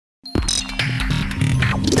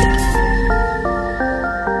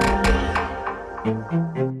Hey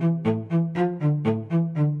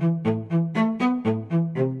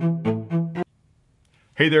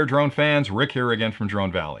there drone fans, Rick here again from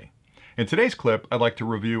Drone Valley. In today's clip, I'd like to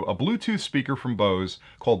review a Bluetooth speaker from Bose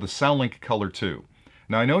called the SoundLink Color II.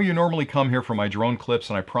 Now I know you normally come here for my drone clips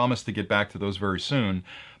and I promise to get back to those very soon,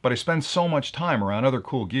 but I spend so much time around other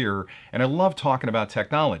cool gear and I love talking about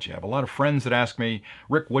technology. I have a lot of friends that ask me,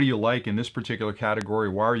 Rick, what do you like in this particular category?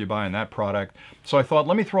 Why are you buying that product? So I thought,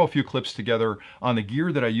 let me throw a few clips together on the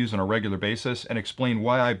gear that I use on a regular basis and explain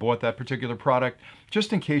why I bought that particular product,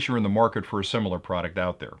 just in case you're in the market for a similar product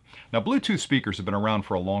out there. Now, Bluetooth speakers have been around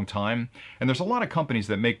for a long time, and there's a lot of companies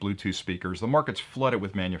that make Bluetooth speakers. The market's flooded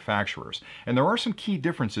with manufacturers, and there are some key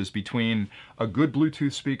differences between a good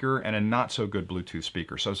Bluetooth speaker and a not so good Bluetooth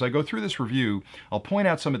speaker. So as I go through this review, I'll point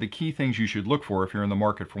out some of the key things you should look for if you're in the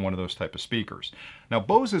market for one of those type of speakers. Now,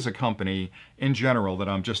 Bose is a company in general that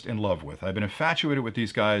I'm just in love with. I've been infatuated with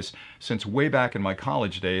these guys since way back in my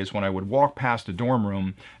college days when I would walk past a dorm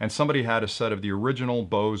room and somebody had a set of the original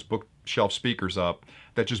Bose bookshelf speakers up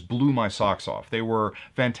that just blew my socks off. They were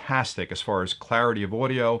fantastic as far as clarity of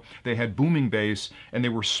audio. They had booming bass and they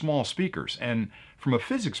were small speakers. And from a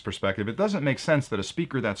physics perspective, it doesn't make sense that a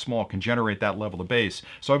speaker that small can generate that level of bass.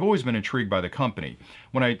 So I've always been intrigued by the company.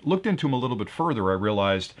 When I looked into them a little bit further, I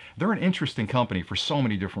realized they're an interesting company for so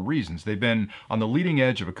many different reasons. They've been on the leading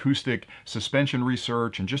edge of acoustic suspension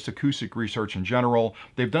research and just acoustic research in general.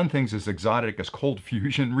 They've done things as exotic as cold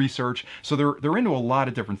fusion research. So they're into a lot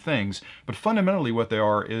of different things, but fundamentally what they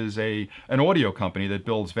are is an audio company that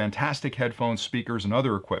builds fantastic headphones, speakers, and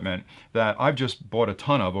other equipment that I've just bought a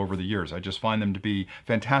ton of over the years. I just find them to be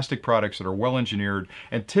fantastic products that are well engineered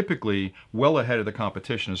and typically well ahead of the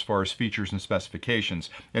competition as far as features and specifications,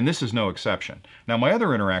 and this is no exception. Now, my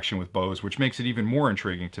other interaction with Bose, which makes it even more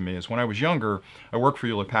intriguing to me, is when I was younger, I worked for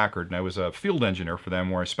Hewlett-Packard and I was a field engineer for them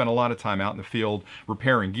where I spent a lot of time out in the field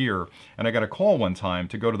repairing gear, and I got a call one time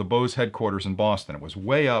to go to the Bose headquarters in Boston. It was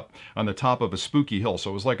way up on the top of a spooky hill, so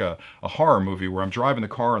it was like a horror movie where I'm driving the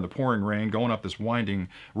car in the pouring rain, going up this winding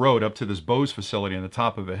road up to this Bose facility on the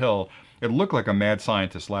top of a hill. It looked like a mad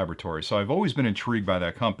scientist laboratory, so I've always been intrigued by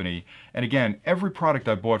that company. And again, every product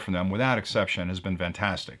I bought from them, without exception, has been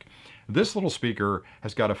fantastic. This little speaker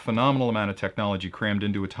has got a phenomenal amount of technology crammed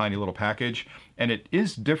into a tiny little package, and it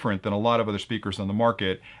is different than a lot of other speakers on the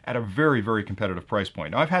market at a very, very competitive price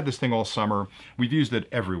point. Now, I've had this thing all summer. We've used it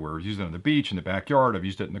everywhere. We've used it on the beach, in the backyard. I've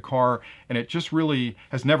used it in the car, and it just really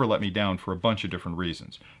has never let me down for a bunch of different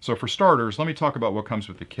reasons. So for starters, let me talk about what comes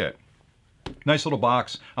with the kit. Nice little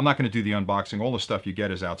box. I'm not going to do the unboxing. All the stuff you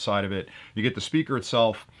get is outside of it. You get the speaker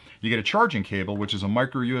itself. You get a charging cable, which is a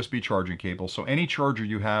micro USB charging cable. So any charger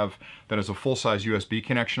you have that has a full-size USB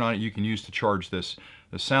connection on it, you can use to charge the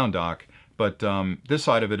sound dock. But this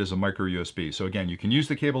side of it is a micro USB. So again, you can use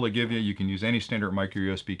the cable they give you. You can use any standard micro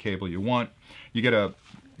USB cable you want. You get a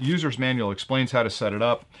user's manual, explains how to set it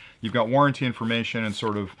up. You've got warranty information and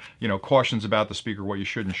sort of, cautions about the speaker, what you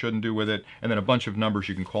should and shouldn't do with it, and then a bunch of numbers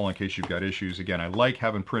you can call in case you've got issues. Again, I like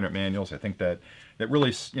having printed manuals. I think that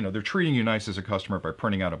really, they're treating you nice as a customer by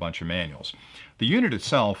printing out a bunch of manuals. The unit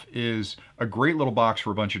itself is a great little box for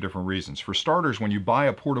a bunch of different reasons. For starters, when you buy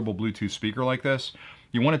a portable Bluetooth speaker like this,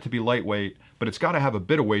 you want it to be lightweight, but it's got to have a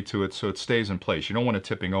bit of weight to it so it stays in place. You don't want it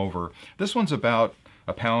tipping over. This one's about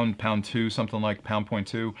a pound, pound two, something like pound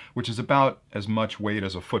 0.2, which is about as much weight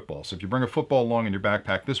as a football. So if you bring a football along in your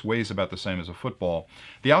backpack, this weighs about the same as a football.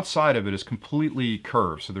 The outside of it is completely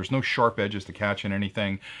curved, so there's no sharp edges to catch in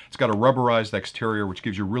anything. It's got a rubberized exterior, which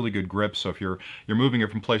gives you really good grip. So if you're moving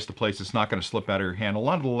it from place to place, it's not going to slip out of your hand. A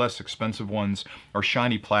lot of the less expensive ones are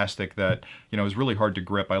shiny plastic that is really hard to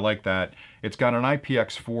grip. I like that. It's got an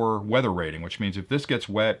IPX4 weather rating, which means if this gets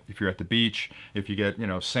wet, if you're at the beach, if you get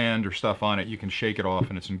sand or stuff on it, you can shake it off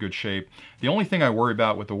and it's in good shape. The only thing I worry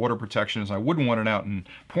about with the water protection is I wouldn't want it out in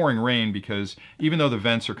pouring rain, because even though the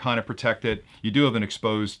vents are kind of protected, you do have an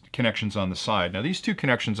exposed connections on the side. Now these two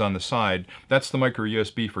connections on the side, that's the micro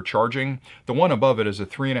USB for charging. The one above it is a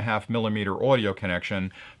 3.5mm audio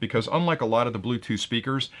connection, because unlike a lot of the Bluetooth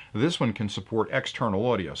speakers, this one can support external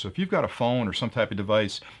audio. So if you've got a phone or some type of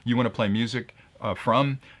device you want to play music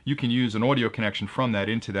from, you can use an audio connection from that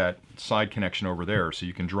into that side connection over there, so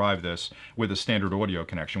you can drive this with a standard audio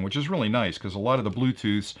connection, which is really nice because a lot of the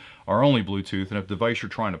Bluetooths are only Bluetooth, and if the device you're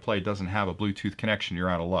trying to play doesn't have a Bluetooth connection, you're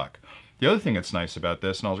out of luck. The other thing that's nice about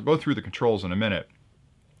this, and I'll go through the controls in a minute,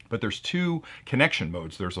 But there's two connection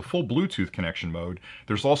modes. There's a full Bluetooth connection mode.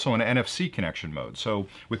 There's also an NFC connection mode. So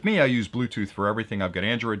with me, I use Bluetooth for everything. I've got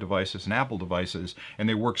Android devices and Apple devices, and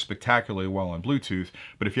they work spectacularly well on Bluetooth.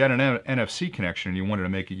 But if you had an NFC connection and you wanted to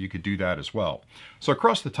make it, you could do that as well. So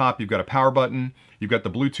across the top, you've got a power button, you've got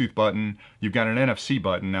the Bluetooth button, you've got an NFC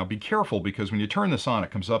button. Now be careful, because when you turn this on,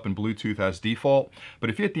 it comes up in Bluetooth as default. But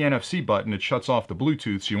if you hit the NFC button, it shuts off the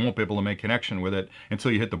Bluetooth, so you won't be able to make connection with it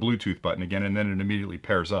until you hit the Bluetooth button again, and then it immediately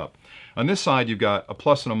pairs up. On this side, you've got a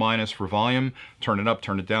plus and a minus for volume. Turn it up,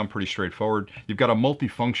 turn it down, pretty straightforward. You've got a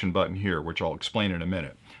multi-function button here, which I'll explain in a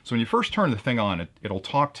minute. So when you first turn the thing on, it'll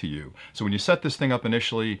talk to you. So when you set this thing up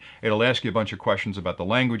initially, it'll ask you a bunch of questions about the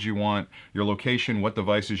language you want, your location, what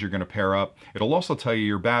devices you're going to pair up. It'll also tell you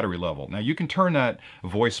your battery level. Now you can turn that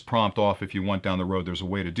voice prompt off if you want down the road. There's a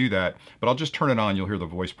way to do that, but I'll just turn it on. You'll hear the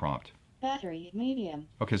voice prompt. Battery medium.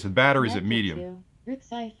 Okay, so the battery's at medium. Rick's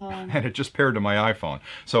iPhone. And it just paired to my iPhone.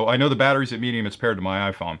 So I know the battery's at medium, it's paired to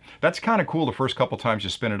my iPhone. That's kind of cool the first couple times you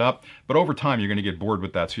spin it up, but over time you're going to get bored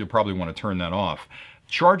with that, so you'll probably want to turn that off.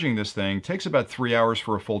 Charging this thing takes about 3 hours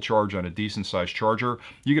for a full charge on a decent sized charger.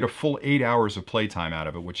 You get a full 8 hours of playtime out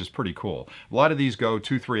of it, which is pretty cool. A lot of these go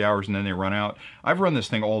 2-3 hours and then they run out. I've run this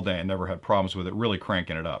thing all day and never had problems with it, really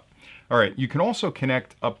cranking it up. All right, you can also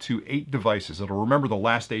connect up to 8 devices. It'll remember the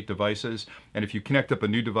last 8 devices, and if you connect up a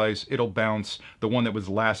new device, it'll bounce the one that was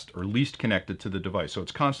last or least connected to the device. So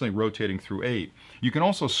it's constantly rotating through 8. You can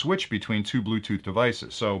also switch between 2 Bluetooth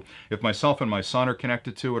devices. So if myself and my son are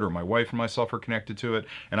connected to it, or my wife and myself are connected to it,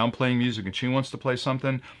 and I'm playing music and she wants to play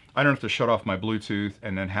something, I don't have to shut off my Bluetooth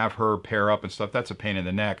and then have her pair up and stuff. That's a pain in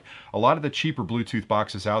the neck. A lot of the cheaper Bluetooth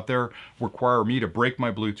boxes out there require me to break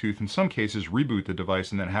my Bluetooth, in some cases reboot the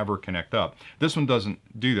device, and then have her connect up. This one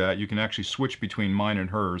doesn't do that. You can actually switch between mine and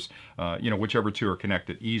hers, whichever two are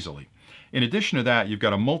connected easily. In addition to that, you've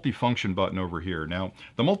got a multi-function button over here. Now,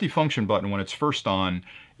 the multi-function button, when it's first on,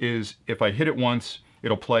 is if I hit it once,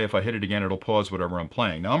 it'll play. If I hit it again, it'll pause whatever I'm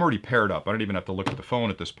playing. Now I'm already paired up. I don't even have to look at the phone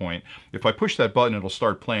at this point. If I push that button, it'll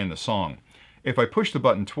start playing the song. If I push the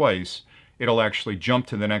button twice, it'll actually jump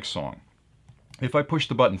to the next song. If I push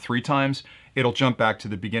the button 3 times, it'll jump back to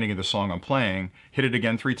the beginning of the song I'm playing. Hit it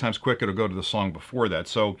again 3 times quick, it'll go to the song before that.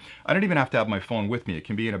 So I don't even have to have my phone with me. It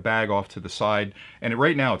can be in a bag off to the side. And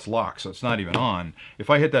right now it's locked, so it's not even on. If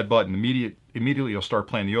I hit that button, immediately it'll start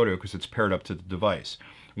playing the audio because it's paired up to the device.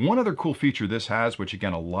 One other cool feature this has, which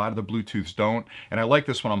again a lot of the Bluetooths don't, and I like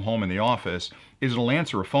this when I'm home in the office, is it'll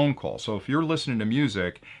answer a phone call. So if you're listening to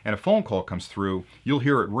music and a phone call comes through, you'll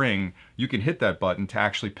hear it ring. You can hit that button to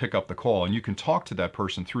actually pick up the call, and you can talk to that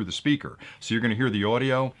person through the speaker. So you're going to hear the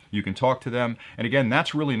audio, you can talk to them, and again,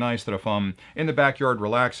 that's really nice that if I'm in the backyard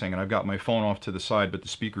relaxing and I've got my phone off to the side but the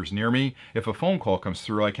speaker's near me, if a phone call comes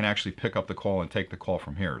through, I can actually pick up the call and take the call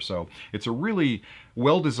from here. So it's a really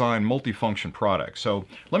well-designed multi-function product. So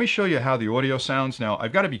let me show you how the audio sounds. Now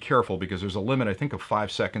I've got to be careful because there's a limit, I think, of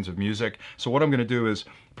 5 seconds of music. So what I'm going to do is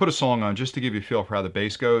put a song on just to give you a feel for how the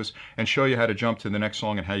bass goes and show you how to jump to the next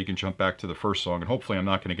song and how you can jump back to the first song. And hopefully I'm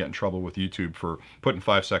not going to get in trouble with YouTube for putting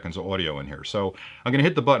 5 seconds of audio in here. So I'm going to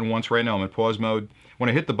hit the button once right now. I'm in pause mode. When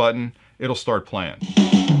I hit the button, it'll start playing.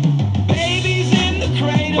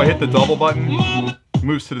 If I hit the double button, it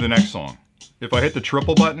moves to the next song. If I hit the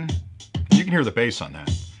triple button, you can hear the bass on that.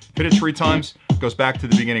 Hit it 3 times, it goes back to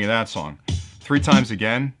the beginning of that song. 3 times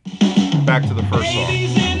again, back to the first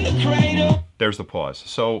song. There's the pause.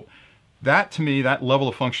 So that, to me, that level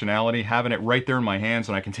of functionality, having it right there in my hands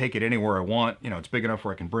and I can take it anywhere I want, it's big enough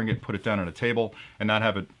where I can bring it, put it down on a table and not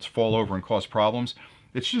have it fall over and cause problems.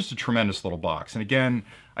 It's just a tremendous little box. And again,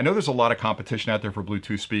 I know there's a lot of competition out there for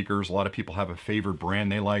Bluetooth speakers. A lot of people have a favorite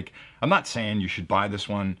brand they like. I'm not saying you should buy this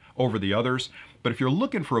one over the others, but if you're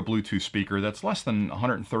looking for a Bluetooth speaker that's less than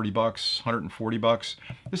 130 bucks, 140 bucks,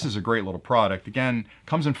 this is a great little product. Again,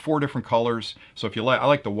 comes in 4 different colors. So if you like, I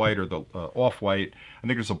like the white or the off-white. I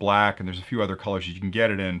think there's a black and there's a few other colors you can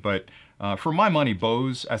get it in. But for my money,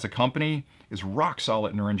 Bose as a company is rock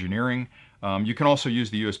solid in their engineering. You can also use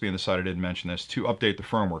the USB on the side, I didn't mention this, to update the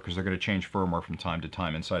firmware because they're going to change firmware from time to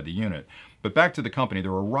time inside the unit. But back to the company, they're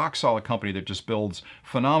a rock solid company that just builds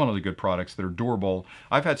phenomenally good products that are durable.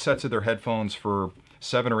 I've had sets of their headphones for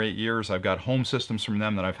 7 or 8 years. I've got home systems from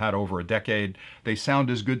them that I've had over a decade. They sound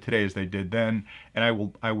as good today as they did then. And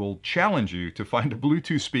I will challenge you to find a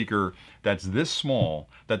Bluetooth speaker that's this small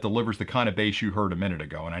that delivers the kind of bass you heard a minute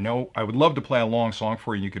ago. And I know I would love to play a long song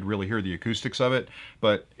for you and you could really hear the acoustics of it.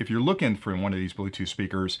 But if you're looking for one of these Bluetooth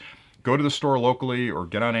speakers, go to the store locally or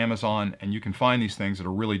get on Amazon and you can find these things at a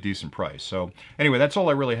really decent price. So anyway, that's all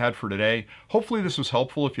I really had for today. Hopefully this was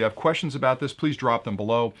helpful. If you have questions about this, please drop them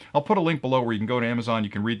below. I'll put a link below where you can go to Amazon. You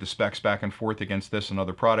can read the specs back and forth against this and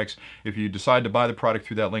other products. If you decide to buy the product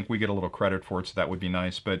through that link, we get a little credit for it, so that would be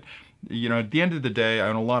nice. But you know, at the end of the day, I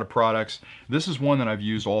own a lot of products. This is one that I've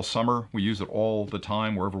used all summer. We use it all the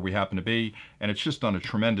time wherever we happen to be, and it's just done a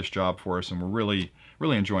tremendous job for us, and we're really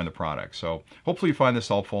enjoying the product. So hopefully you find this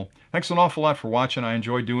helpful. Thanks an awful lot for watching. I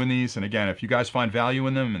enjoy doing these, and again, if you guys find value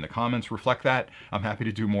in them and the comments reflect that, I'm happy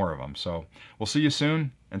to do more of them. So we'll see you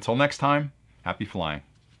soon. Until next time, happy flying.